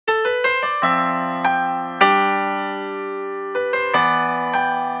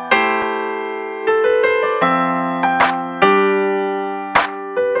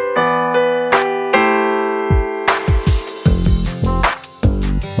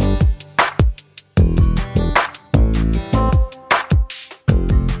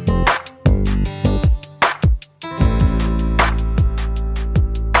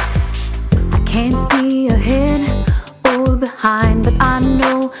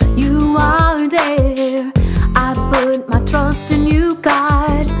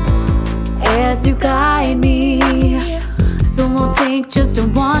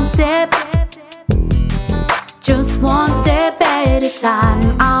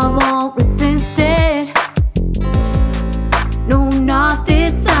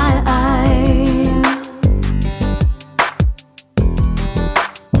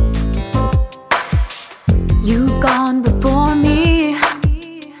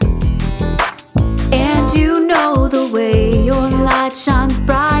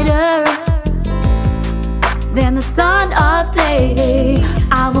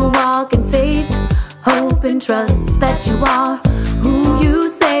hope and trust that you are who you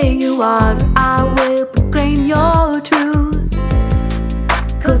say you are. I will proclaim your truth,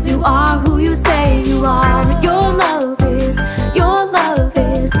 'cause you are who you say you are. Your love is, your love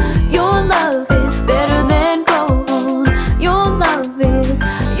is, your love is better than gold. Your love is,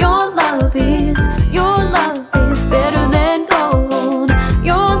 your love is, your love is better than gold.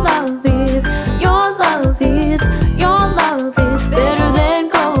 Your love is, your love is, your love is better than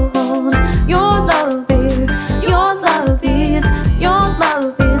gold. Your love is, your love is, your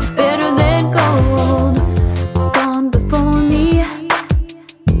love is better than gold. Gone before me,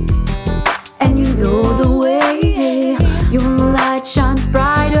 and you know the way. Your light shines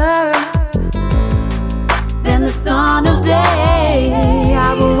brighter than the sun of day. I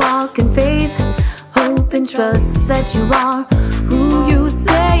will walk in faith, hope and trust that you are who you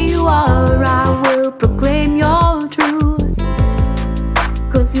say you are. I will proclaim your truth,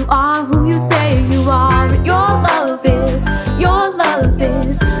 'cause you are who you say you are. Your love is, your love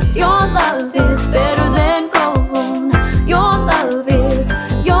is, your love is